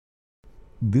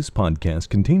This podcast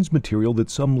contains material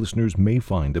that some listeners may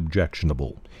find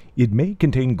objectionable. It may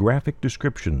contain graphic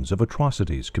descriptions of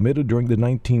atrocities committed during the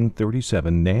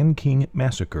 1937 Nanking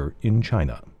Massacre in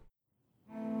China.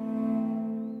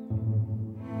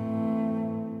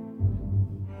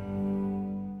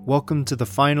 Welcome to the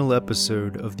final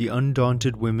episode of The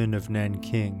Undaunted Women of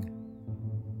Nanking.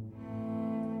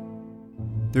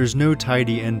 There's no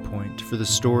tidy endpoint for the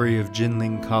story of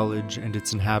Jinling College and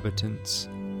its inhabitants.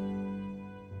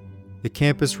 The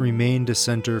campus remained a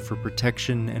center for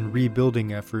protection and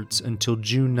rebuilding efforts until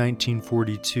June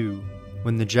 1942,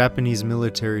 when the Japanese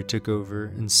military took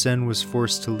over and Sen was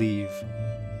forced to leave.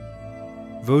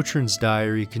 Vautrin's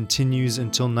diary continues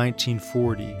until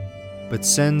 1940, but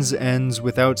Sen's ends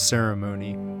without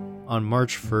ceremony on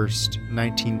March 1st,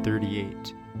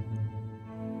 1938.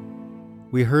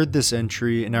 We heard this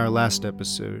entry in our last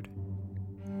episode.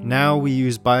 Now we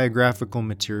use biographical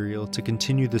material to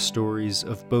continue the stories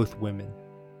of both women.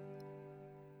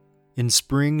 In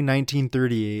spring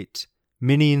 1938,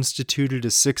 Minnie instituted a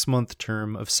 6-month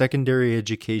term of secondary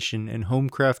education and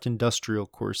homecraft industrial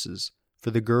courses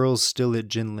for the girls still at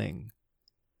Jinling.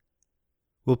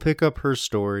 We'll pick up her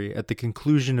story at the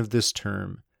conclusion of this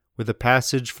term with a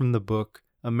passage from the book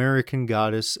American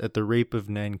Goddess at the Rape of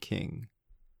Nanking.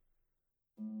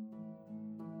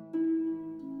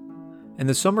 In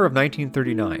the summer of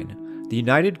 1939, the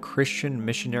United Christian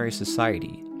Missionary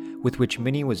Society, with which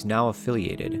Minnie was now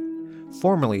affiliated,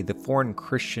 formerly the Foreign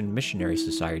Christian Missionary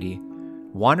Society,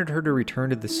 wanted her to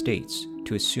return to the States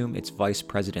to assume its vice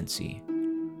presidency.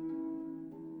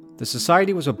 The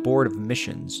society was a board of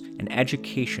missions and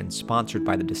education sponsored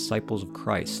by the Disciples of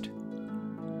Christ.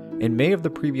 In May of the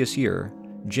previous year,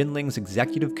 Jinling's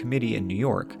executive committee in New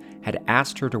York had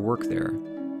asked her to work there.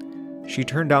 She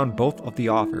turned down both of the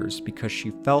offers because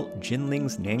she felt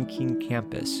Jinling's Nanking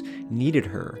campus needed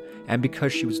her and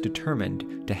because she was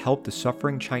determined to help the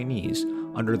suffering Chinese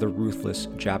under the ruthless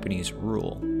Japanese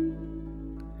rule.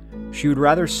 She would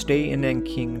rather stay in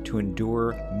Nanking to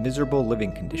endure miserable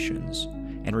living conditions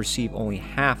and receive only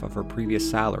half of her previous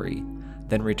salary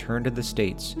than return to the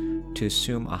States to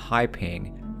assume a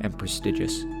high-paying and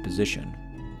prestigious position.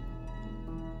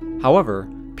 However,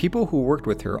 people who worked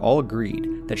with her all agreed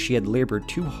that she had labored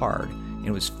too hard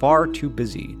and was far too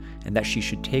busy and that she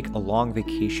should take a long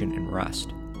vacation and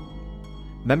rest.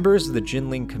 Members of the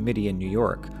Jinling Committee in New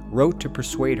York wrote to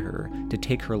persuade her to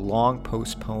take her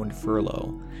long-postponed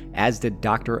furlough, as did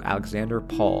Dr. Alexander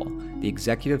Paul, the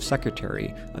Executive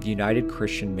Secretary of the United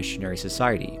Christian Missionary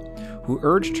Society, who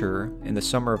urged her in the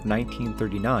summer of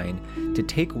 1939 to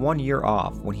take 1 year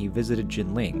off when he visited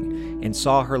Jinling and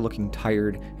saw her looking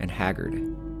tired and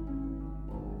haggard.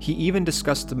 He even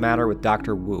discussed the matter with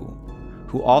Dr. Wu,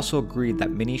 who also agreed that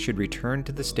Minnie should return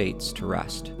to the States to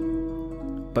rest.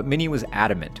 But Minnie was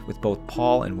adamant with both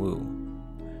Paul and Wu.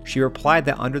 She replied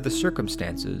that under the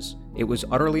circumstances, it was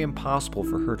utterly impossible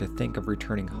for her to think of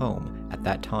returning home at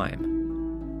that time.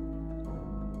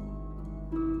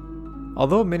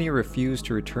 Although Minnie refused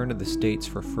to return to the States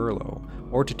for furlough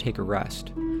or to take a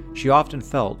rest, she often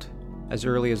felt, as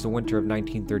early as the winter of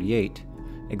 1938,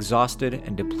 exhausted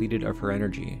and depleted of her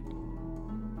energy.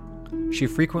 She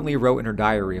frequently wrote in her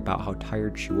diary about how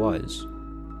tired she was.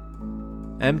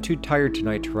 Am too tired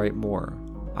tonight to write more,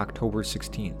 October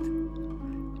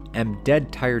 16th. Am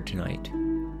dead tired tonight,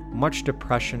 much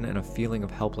depression and a feeling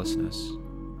of helplessness.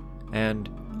 And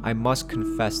I must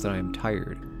confess that I am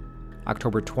tired,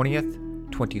 October 20th,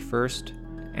 21st,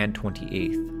 and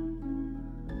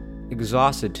 28th.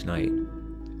 Exhausted tonight,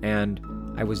 and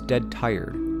I was dead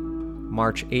tired,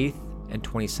 March 8th and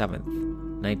 27th,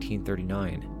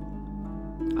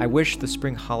 1939. I wish the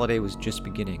spring holiday was just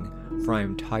beginning, for I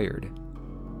am tired,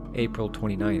 April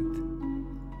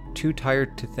 29th. Too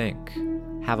tired to think,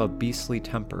 have a beastly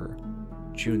temper,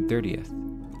 June 30th.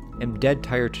 Am dead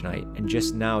tired tonight and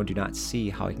just now do not see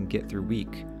how I can get through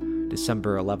week,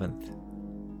 December 11th.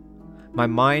 My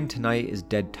mind tonight is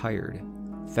dead tired,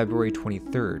 February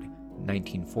 23rd,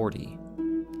 1940.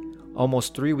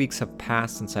 Almost 3 weeks have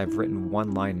passed since I've written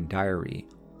one line in diary.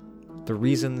 The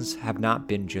reasons have not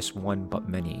been just one but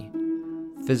many.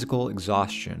 Physical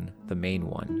exhaustion, the main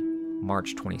one,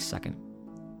 March 22nd.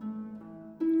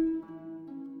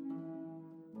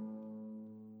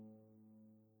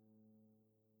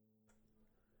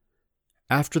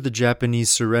 After the Japanese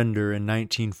surrender in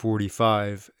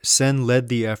 1945, Sen led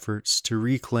the efforts to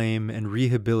reclaim and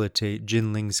rehabilitate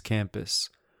Jinling's campus,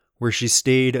 where she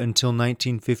stayed until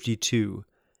 1952,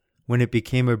 when it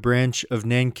became a branch of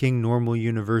Nanking Normal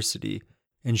University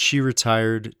and she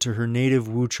retired to her native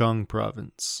Wuchang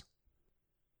province.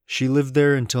 She lived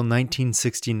there until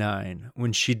 1969,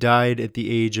 when she died at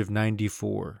the age of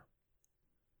 94.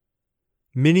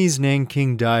 Minnie's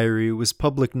Nanking diary was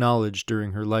public knowledge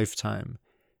during her lifetime,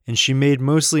 and she made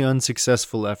mostly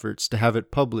unsuccessful efforts to have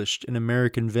it published in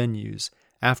American venues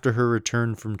after her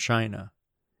return from China.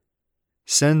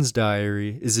 Sen's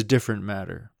diary is a different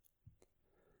matter.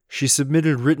 She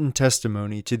submitted written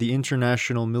testimony to the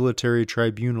International Military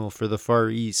Tribunal for the Far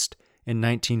East in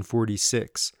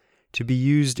 1946 to be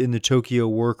used in the Tokyo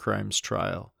War Crimes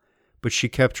trial, but she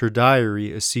kept her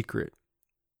diary a secret.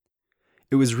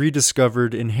 It was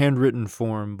rediscovered in handwritten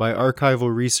form by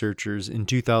archival researchers in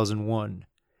 2001.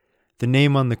 The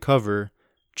name on the cover,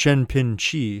 Chen Pin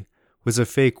Chi, was a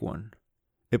fake one.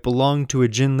 It belonged to a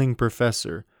Jinling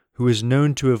professor who is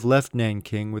known to have left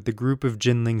Nanking with a group of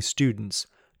Jinling students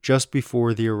just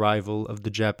before the arrival of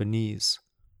the Japanese.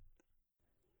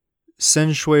 Sen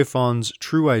Shuifan's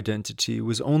true identity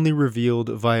was only revealed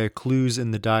via clues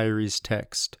in the diary's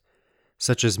text,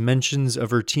 such as mentions of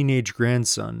her teenage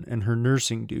grandson and her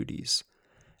nursing duties,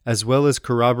 as well as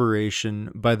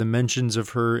corroboration by the mentions of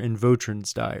her in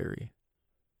Vautrin's diary.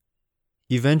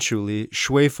 Eventually,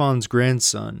 Shuifan's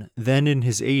grandson, then in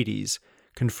his 80s,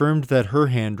 confirmed that her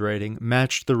handwriting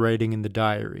matched the writing in the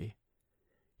diary.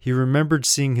 He remembered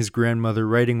seeing his grandmother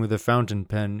writing with a fountain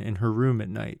pen in her room at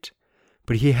night,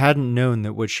 but he hadn't known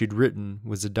that what she'd written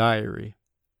was a diary.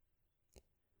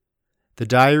 The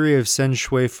Diary of Sen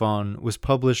Shuifan was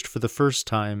published for the first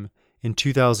time in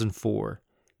 2004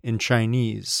 in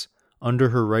Chinese under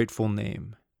her rightful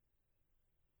name.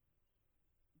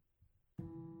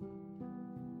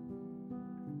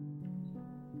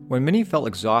 When Minnie felt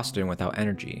exhausted and without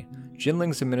energy,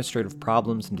 Jinling's administrative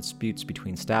problems and disputes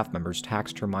between staff members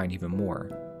taxed her mind even more.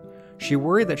 She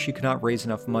worried that she could not raise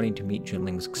enough money to meet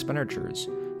Jinling's expenditures,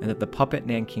 and that the puppet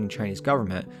Nanking Chinese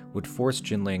government would force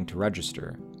Jinling to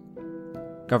register.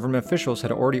 Government officials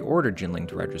had already ordered Jinling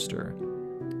to register.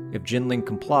 If Jinling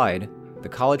complied, the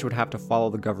college would have to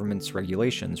follow the government's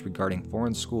regulations regarding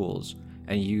foreign schools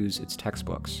and use its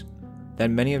textbooks.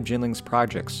 Then many of Jinling's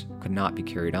projects could not be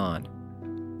carried on.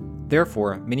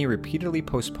 Therefore, Minnie repeatedly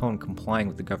postponed complying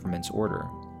with the government's order.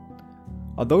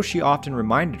 Although she often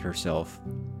reminded herself,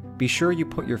 "Be sure you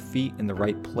put your feet in the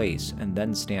right place and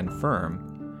then stand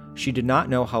firm," she did not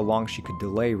know how long she could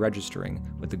delay registering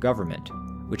with the government,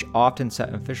 which often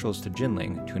sent officials to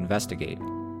Jinling to investigate.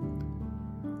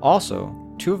 Also,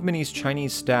 two of Minnie's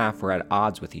Chinese staff were at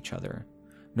odds with each other.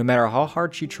 No matter how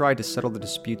hard she tried to settle the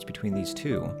disputes between these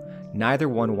two, neither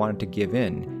one wanted to give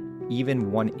in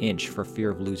even 1 inch for fear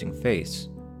of losing face.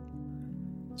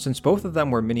 Since both of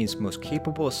them were Minnie's most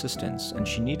capable assistants and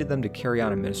she needed them to carry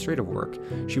on administrative work,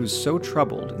 she was so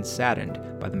troubled and saddened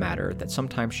by the matter that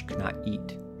sometimes she could not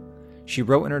eat. She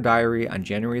wrote in her diary on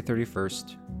January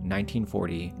 31st,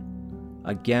 1940,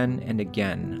 "Again and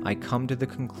again, I come to the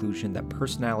conclusion that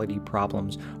personality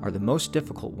problems are the most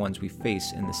difficult ones we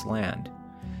face in this land.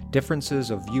 Differences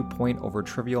of viewpoint over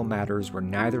trivial matters where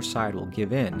neither side will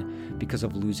give in because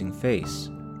of losing face.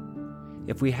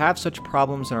 If we have such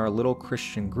problems in our little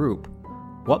Christian group,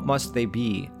 what must they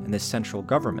be in the central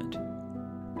government?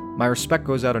 My respect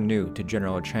goes out anew to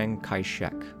General Chiang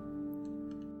Kai-shek."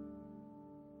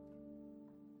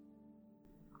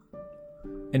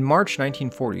 In March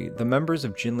 1940, the members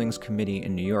of Jinling's committee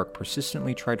in New York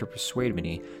persistently tried to persuade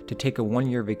Minnie to take a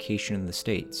 1-year vacation in the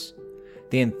States.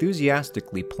 They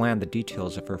enthusiastically planned the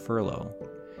details of her furlough.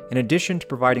 In addition to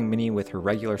providing Minnie with her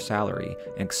regular salary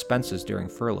and expenses during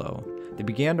furlough, they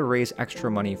began to raise extra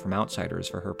money from outsiders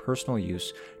for her personal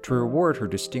use to reward her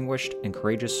distinguished and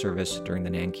courageous service during the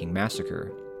Nanking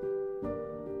Massacre.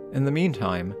 In the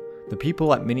meantime, the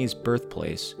people at Minnie's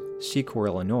birthplace, Secor,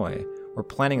 Illinois, were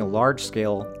planning a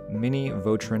large-scale Minnie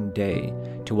Vautrin Day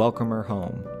to welcome her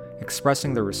home,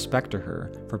 expressing their respect to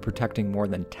her for protecting more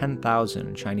than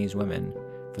 10,000 Chinese women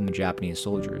from the Japanese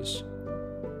soldiers.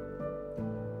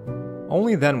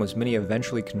 Only then was Minnie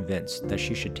eventually convinced that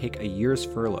she should take a year's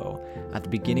furlough at the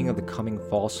beginning of the coming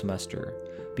fall semester,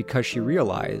 because she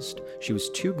realized she was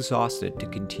too exhausted to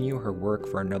continue her work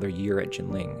for another year at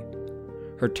Jinling.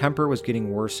 Her temper was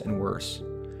getting worse and worse.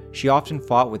 She often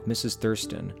fought with Mrs.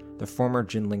 Thurston, the former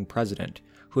Jinling president,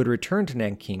 who had returned to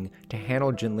Nanking to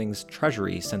handle Jinling's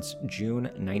treasury since June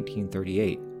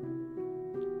 1938.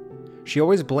 She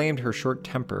always blamed her short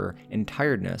temper and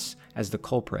tiredness as the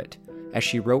culprit, as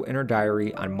she wrote in her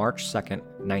diary on March 2,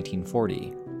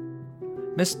 1940.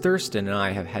 "Miss Thurston and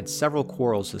I have had several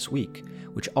quarrels this week,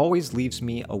 which always leaves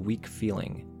me a weak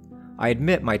feeling. I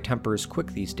admit my temper is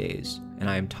quick these days, and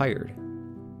I am tired."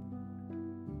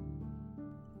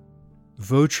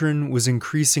 Vautrin was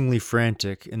increasingly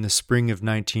frantic in the spring of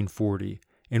 1940,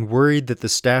 and worried that the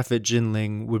staff at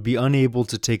Jinling would be unable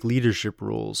to take leadership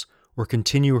roles or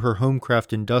continue her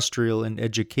homecraft industrial and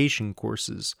education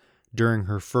courses during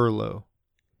her furlough.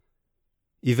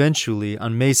 Eventually,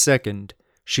 on May 2nd,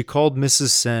 she called Mrs.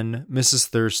 Sen, Mrs.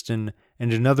 Thurston,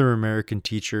 and another American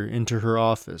teacher into her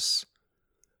office.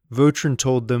 Vautrin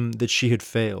told them that she had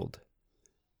failed,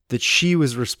 that she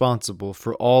was responsible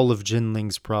for all of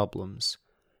Jinling's problems,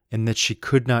 and that she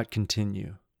could not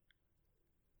continue.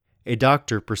 A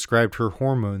doctor prescribed her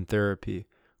hormone therapy,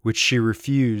 which she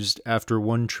refused after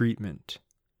one treatment.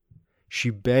 She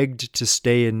begged to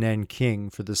stay in Nanking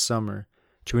for the summer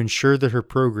to ensure that her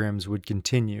programs would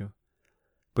continue,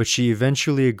 but she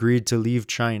eventually agreed to leave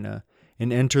China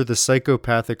and enter the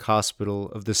psychopathic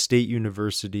hospital of the State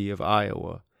University of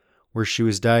Iowa, where she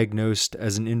was diagnosed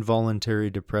as an involuntary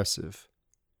depressive.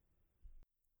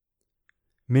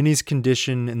 Minnie's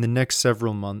condition in the next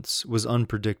several months was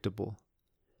unpredictable.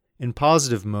 In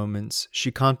positive moments,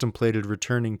 she contemplated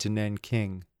returning to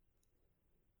Nanking.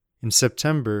 In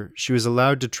September, she was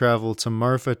allowed to travel to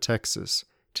Marfa, Texas,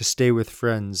 to stay with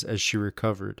friends as she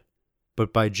recovered.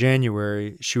 But by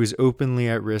January, she was openly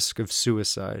at risk of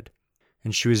suicide,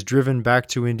 and she was driven back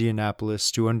to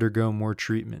Indianapolis to undergo more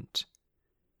treatment.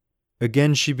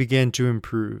 Again, she began to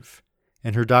improve,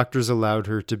 and her doctors allowed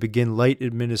her to begin light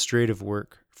administrative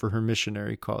work for her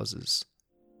missionary causes.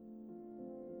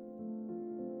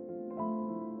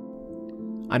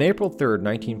 On April 3,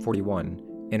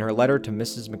 1941, in her letter to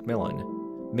Mrs.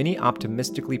 Macmillan, Minnie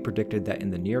optimistically predicted that in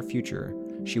the near future,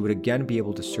 she would again be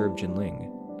able to serve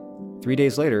Jinling. 3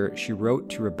 days later, she wrote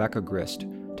to Rebecca Grist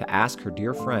to ask her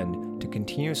dear friend to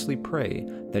continuously pray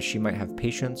that she might have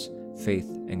patience, faith,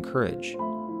 and courage.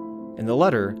 In the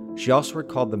letter, she also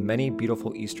recalled the many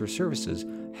beautiful Easter services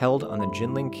held on the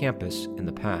Jinling campus in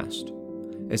the past,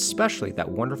 especially that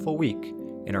wonderful week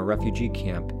in our refugee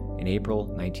camp in April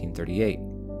 1938.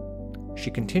 She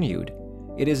continued,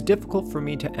 "It is difficult for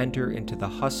me to enter into the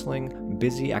hustling,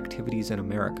 busy activities in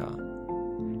America.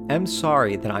 I'm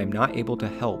sorry that I am not able to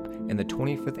help in the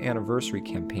 25th anniversary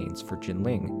campaigns for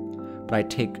Jinling, but I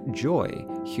take joy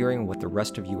hearing what the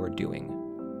rest of you are doing."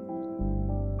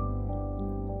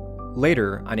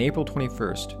 Later, on April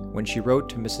 21st, when she wrote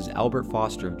to Mrs. Albert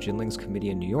Foster of Jinling's committee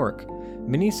in New York,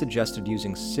 Minnie suggested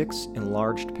using 6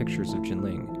 enlarged pictures of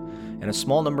Jinling and a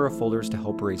small number of folders to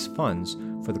help raise funds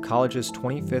for the college's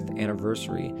 25th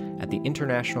anniversary at the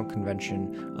International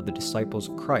Convention of the Disciples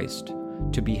of Christ,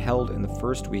 to be held in the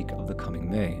first week of the coming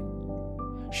May.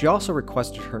 She also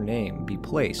requested her name be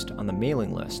placed on the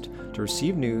mailing list to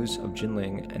receive news of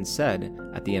Jinling and said,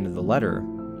 at the end of the letter,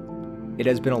 "It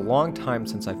has been a long time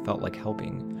since I felt like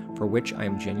helping, for which I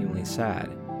am genuinely sad.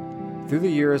 Through the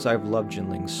years I have loved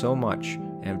Jinling so much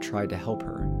and have tried to help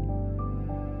her."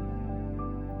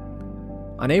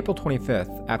 On April 25th,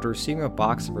 after receiving a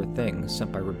box of her things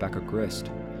sent by Rebecca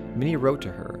Grist, Minnie wrote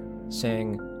to her,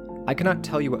 saying, "I cannot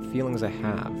tell you what feelings I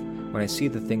have when I see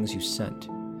the things you sent.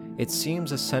 It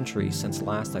seems a century since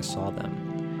last I saw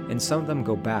them, and some of them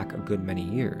go back a good many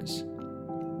years."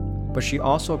 But she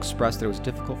also expressed that it was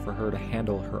difficult for her to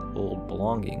handle her old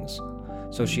belongings,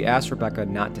 so she asked Rebecca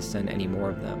not to send any more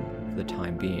of them for the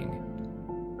time being.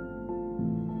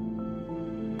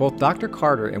 Both Dr.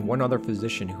 Carter and one other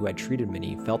physician who had treated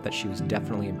Minnie felt that she was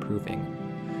definitely improving.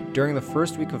 During the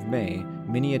first week of May,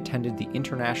 Minnie attended the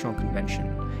International Convention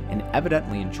and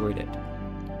evidently enjoyed it.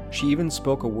 She even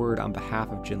spoke a word on behalf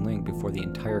of Jinling before the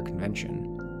entire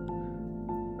convention.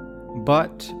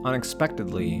 But,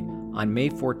 unexpectedly, on May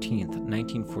 14,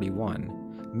 1941,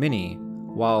 Minnie,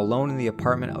 while alone in the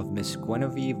apartment of Miss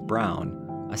Guinevere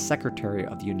Brown, a secretary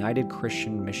of the United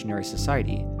Christian Missionary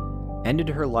Society, ended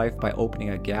her life by opening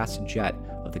a gas jet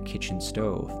of the kitchen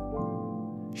stove.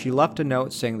 She left a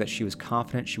note saying that she was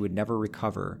confident she would never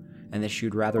recover and that she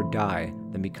would rather die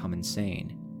than become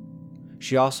insane.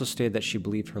 She also stated that she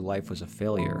believed her life was a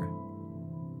failure.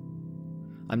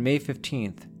 On May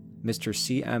 15th, Mr.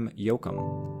 C.M.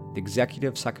 Yoakum, the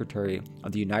executive secretary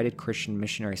of the United Christian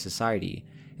Missionary Society,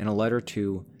 in a letter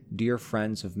to "Dear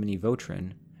Friends of Minnie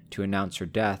Vautrin" to announce her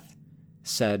death,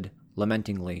 said,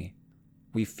 lamentingly,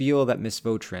 "We feel that Miss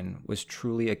Vautrin was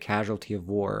truly a casualty of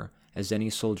war as any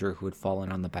soldier who had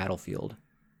fallen on the battlefield."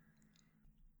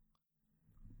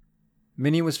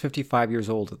 Minnie was 55 years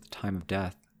old at the time of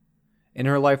death. In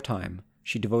her lifetime,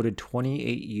 she devoted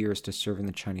 28 years to serving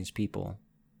the Chinese people.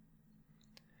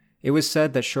 It was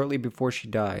said that shortly before she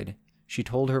died, she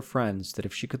told her friends that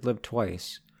if she could live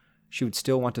twice, she would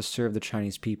still want to serve the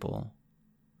Chinese people.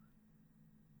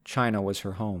 China was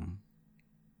her home.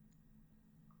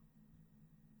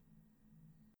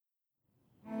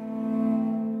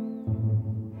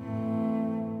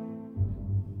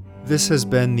 This has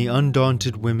been The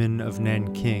Undaunted Women of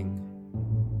Nanking.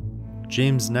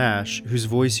 James Nash, whose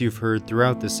voice you've heard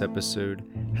throughout this episode,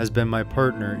 has been my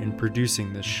partner in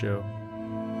producing this show.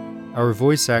 Our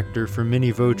voice actor for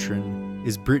Minnie Vautrin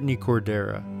is Brittany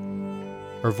Cordera.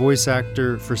 Our voice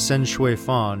actor for Sen Shui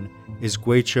Fan is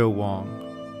Guicho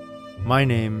Wang. My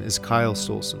name is Kyle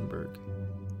Stolzenberg.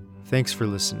 Thanks for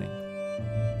listening.